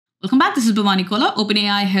Welcome back. This is Bhavani Kola.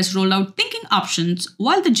 OpenAI has rolled out thinking options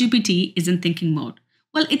while the GPT is in thinking mode.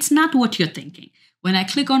 Well, it's not what you're thinking. When I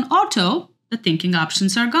click on auto, the thinking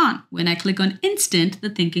options are gone. When I click on instant,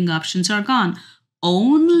 the thinking options are gone.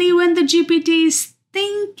 Only when the GPT is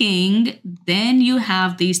thinking, then you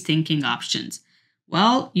have these thinking options.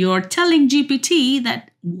 Well, you're telling GPT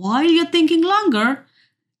that while you're thinking longer,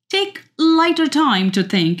 take lighter time to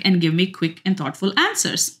think and give me quick and thoughtful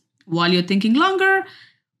answers. While you're thinking longer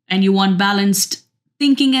and you want balanced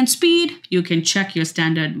thinking and speed, you can check your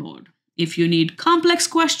standard mode. If you need complex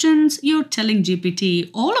questions, you're telling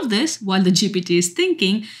GPT all of this while the GPT is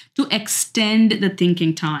thinking to extend the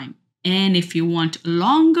thinking time. And if you want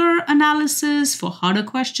longer analysis for harder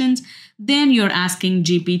questions, then you're asking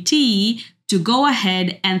GPT to go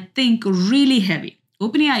ahead and think really heavy.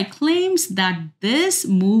 OpenAI claims that this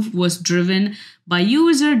move was driven by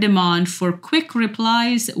user demand for quick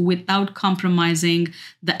replies without compromising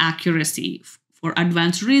the accuracy for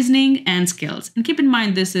advanced reasoning and skills. And keep in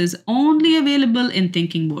mind, this is only available in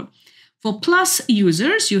thinking mode. For Plus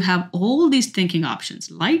users, you have all these thinking options: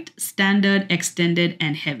 light, standard, extended,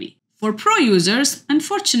 and heavy. For Pro users,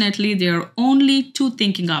 unfortunately, there are only two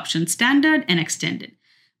thinking options: standard and extended.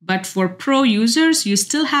 But for Pro users, you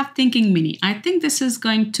still have Thinking Mini. I think this is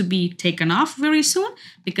going to be taken off very soon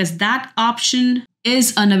because that option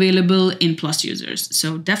is unavailable in Plus users.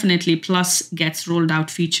 So definitely Plus gets rolled out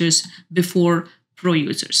features before Pro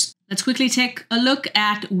users. Let's quickly take a look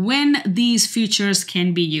at when these features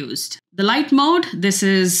can be used. The light mode, this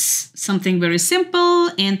is something very simple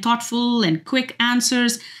and thoughtful and quick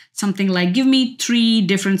answers. Something like, give me 3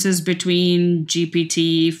 differences between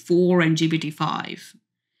GPT-4 and GPT-5.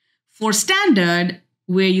 For standard,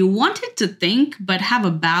 where you want it to think but have a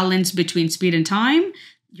balance between speed and time,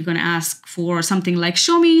 you're going to ask for something like,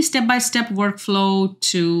 show me step-by-step workflow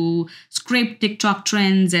to scrape TikTok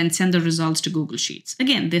trends and send the results to Google Sheets.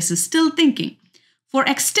 Again, this is still thinking. For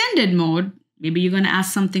extended mode, maybe you're going to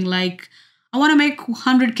ask something like, I want to make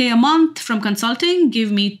 $100K a month from consulting.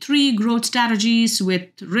 Give me 3 growth strategies with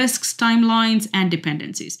risks, timelines, and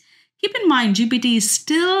dependencies. Keep in mind, GPT is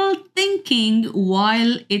still thinking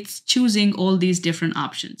while it's choosing all these different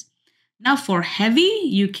options. Now for heavy,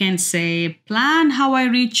 you can say, plan how I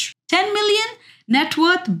reach 10 million net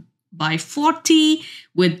worth by 40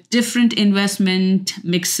 with different investment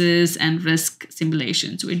mixes and risk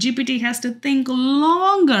simulations, where GPT has to think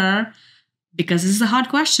longer because this is a hard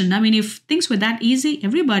question. I mean, if things were that easy,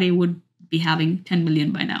 everybody would be having 10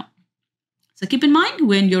 million by now. So keep in mind,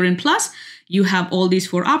 when you're in Plus, you have all these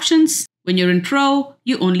 4 options. When you're in Pro,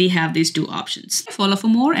 you only have these 2 options. Follow for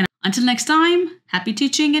more, and until next time, happy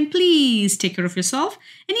teaching, and please take care of yourself.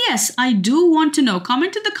 And yes, I do want to know,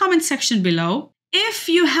 comment in the comment section below, if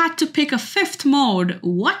you had to pick a 5th mode,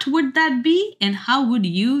 what would that be and how would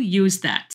you use that?